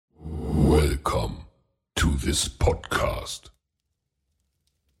this podcast.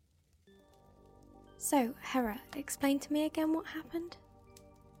 So, Hera, explain to me again what happened?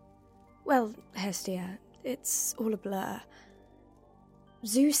 Well, Hestia, it's all a blur.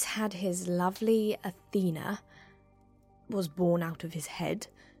 Zeus had his lovely Athena, was born out of his head,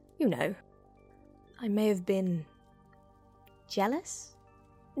 you know. I may have been jealous?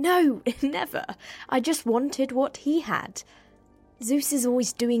 No, never. I just wanted what he had. Zeus is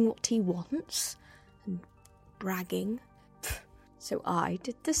always doing what he wants and bragging. So I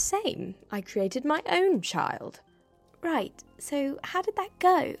did the same. I created my own child. Right, so how did that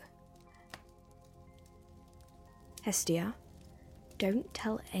go? Hestia, don't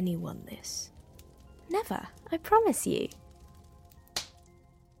tell anyone this. Never, I promise you.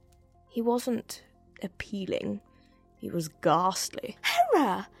 He wasn't appealing. He was ghastly.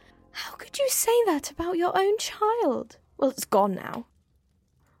 Hera! How could you say that about your own child? Well, it's gone now.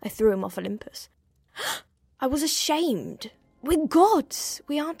 I threw him off Olympus. I was ashamed. We're gods.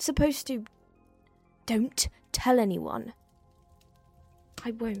 We aren't supposed to... Don't tell anyone.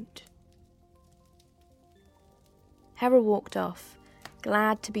 I won't. Hera walked off,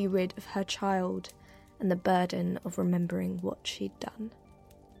 glad to be rid of her child and the burden of remembering what she'd done.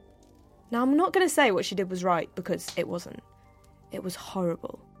 Now, I'm not going to say what she did was right, because it wasn't. It was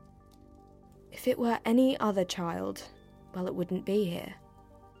horrible. If it were any other child, well, it wouldn't be here.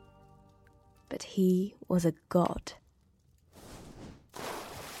 But he was a god.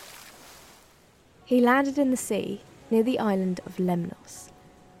 He landed in the sea near the island of Lemnos,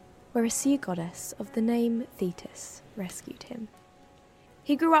 where a sea goddess of the name Thetis rescued him.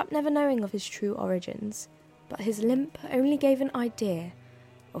 He grew up never knowing of his true origins, but his limp only gave an idea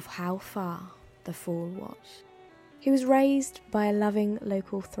of how far the fall was. He was raised by a loving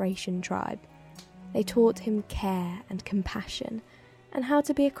local Thracian tribe. They taught him care and compassion and how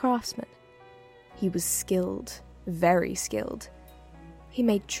to be a craftsman. He was skilled, very skilled. He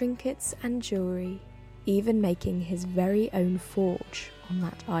made trinkets and jewellery, even making his very own forge on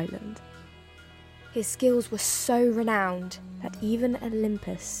that island. His skills were so renowned that even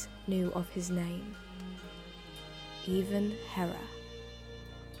Olympus knew of his name. Even Hera.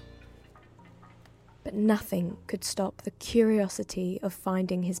 But nothing could stop the curiosity of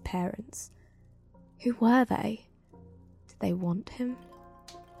finding his parents. Who were they? Did they want him?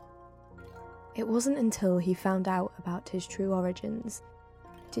 It wasn't until he found out about his true origins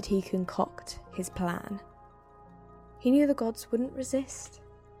did he concoct his plan. He knew the gods wouldn't resist.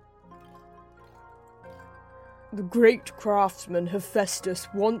 The great craftsman Hephaestus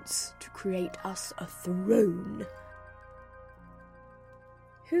wants to create us a throne.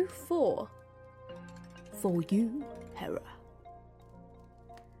 Who for? For you, Hera.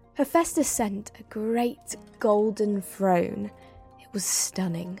 Hephaestus sent a great golden throne. It was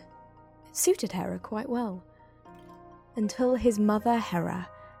stunning. It suited Hera quite well. Until his mother Hera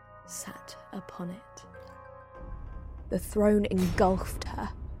sat upon it. The throne engulfed her,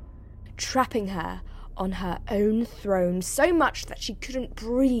 trapping her on her own throne so much that she couldn't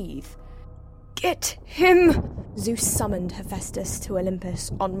breathe. Get him! Zeus summoned Hephaestus to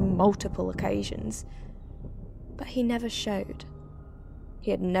Olympus on multiple occasions, but he never showed.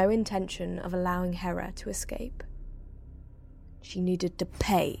 He had no intention of allowing Hera to escape. She needed to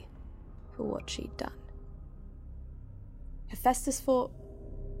pay for what she'd done. Hephaestus thought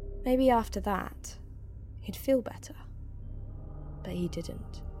maybe after that he'd feel better, but he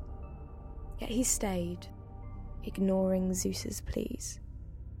didn't. Yet he stayed, ignoring Zeus's pleas.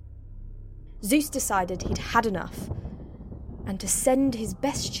 Zeus decided he'd had enough, and to send his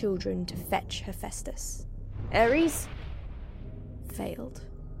best children to fetch Hephaestus. Ares? Failed.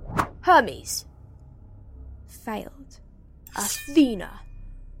 Hermes? Failed. Athena?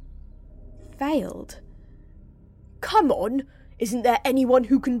 Failed. Come on, isn't there anyone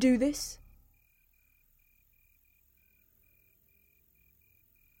who can do this?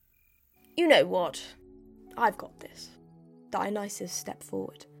 You know what? I've got this. Dionysus stepped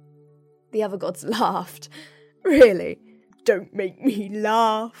forward. The other gods laughed. Really? Don't make me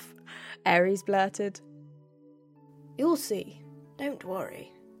laugh, Ares blurted. You'll see. Don't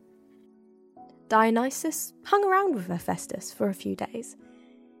worry. Dionysus hung around with Hephaestus for a few days,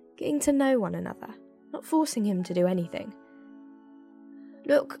 getting to know one another, not forcing him to do anything.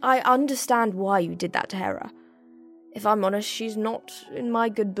 Look, I understand why you did that to Hera. If I'm honest, she's not in my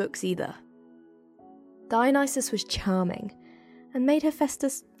good books either. Dionysus was charming and made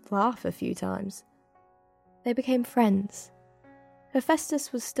Hephaestus laugh a few times. They became friends.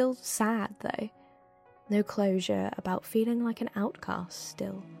 Hephaestus was still sad, though. No closure about feeling like an outcast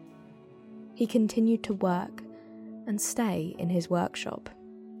still. He continued to work and stay in his workshop,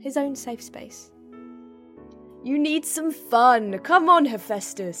 his own safe space. You need some fun. Come on,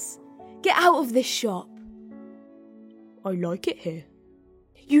 Hephaestus. Get out of this shop. I like it here.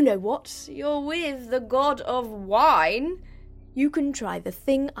 You know what? You're with the god of wine. You can try the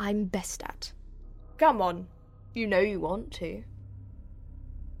thing I'm best at. Come on. You know you want to.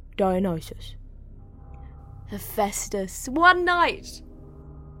 Dionysus. Hephaestus, one night.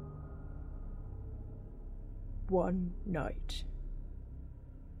 One night.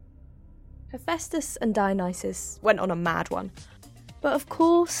 Hephaestus and Dionysus went on a mad one. But of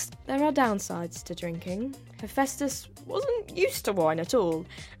course, there are downsides to drinking. Hephaestus wasn't used to wine at all,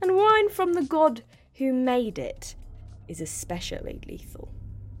 and wine from the god who made it is especially lethal.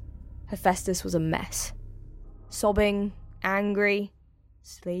 Hephaestus was a mess. Sobbing, angry,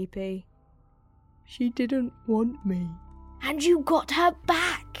 sleepy. She didn't want me. And you got her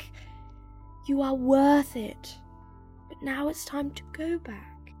back. You are worth it. But now it's time to go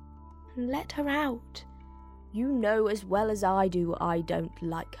back and let her out. You know as well as I do I don't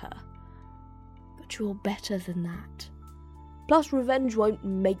like her. But you're better than that. Plus revenge won't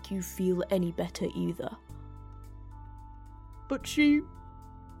make you feel any better either. But she...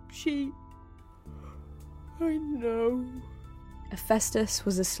 I know. Hephaestus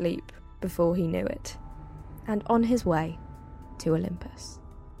was asleep before he knew it, and on his way to Olympus.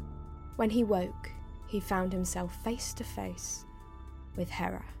 When he woke, he found himself face to face with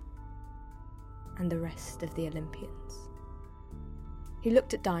Hera and the rest of the Olympians. He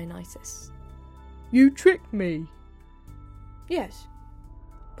looked at Dionysus. You tricked me. Yes,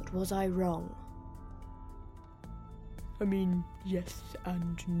 but was I wrong? I mean, yes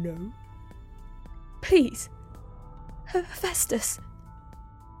and no. Please, Hephaestus.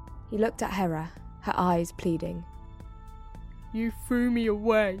 He looked at Hera, her eyes pleading. You threw me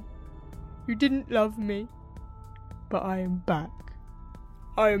away. You didn't love me. But I am back.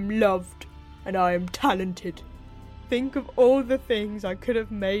 I am loved, and I am talented. Think of all the things I could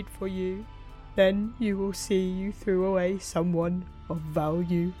have made for you. Then you will see you threw away someone of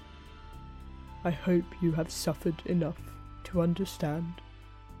value. I hope you have suffered enough to understand.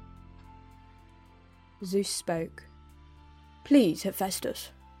 Zeus spoke. Please,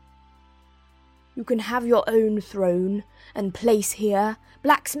 Hephaestus. You can have your own throne and place here,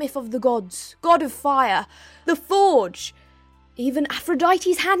 blacksmith of the gods, god of fire, the forge, even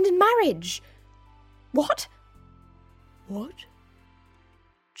Aphrodite's hand in marriage. What? What?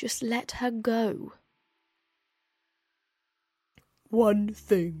 Just let her go. One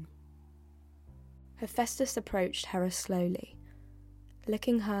thing. Hephaestus approached Hera slowly,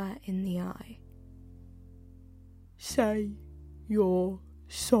 looking her in the eye. Say you're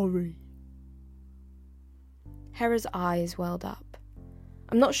sorry. Hera's eyes welled up.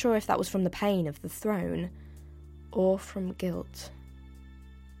 I'm not sure if that was from the pain of the throne or from guilt.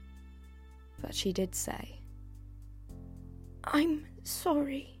 But she did say, I'm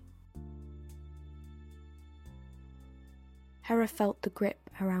sorry. Hera felt the grip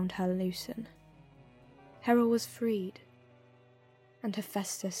around her loosen. Hera was freed, and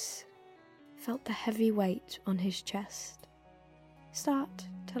Hephaestus felt the heavy weight on his chest start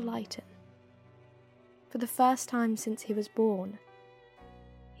to lighten. For the first time since he was born,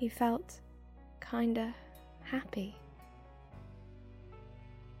 he felt kinda happy.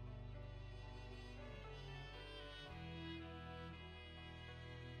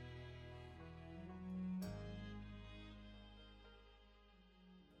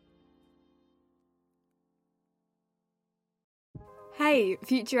 Hey,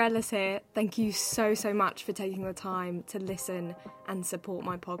 Future Ellis here. Thank you so much for taking the time to listen and support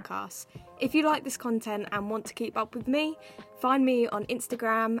my podcast. If you like this content and want to keep up with me, find me on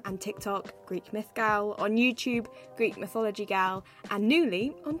Instagram and TikTok, Greek Myth Gal, on YouTube, Greek Mythology Gal, and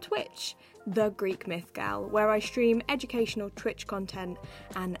newly on Twitch, The Greek Myth Gal, where I stream educational Twitch content,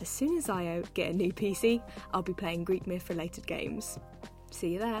 and as soon as I get a new PC, I'll be playing Greek myth related games.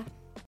 See you there.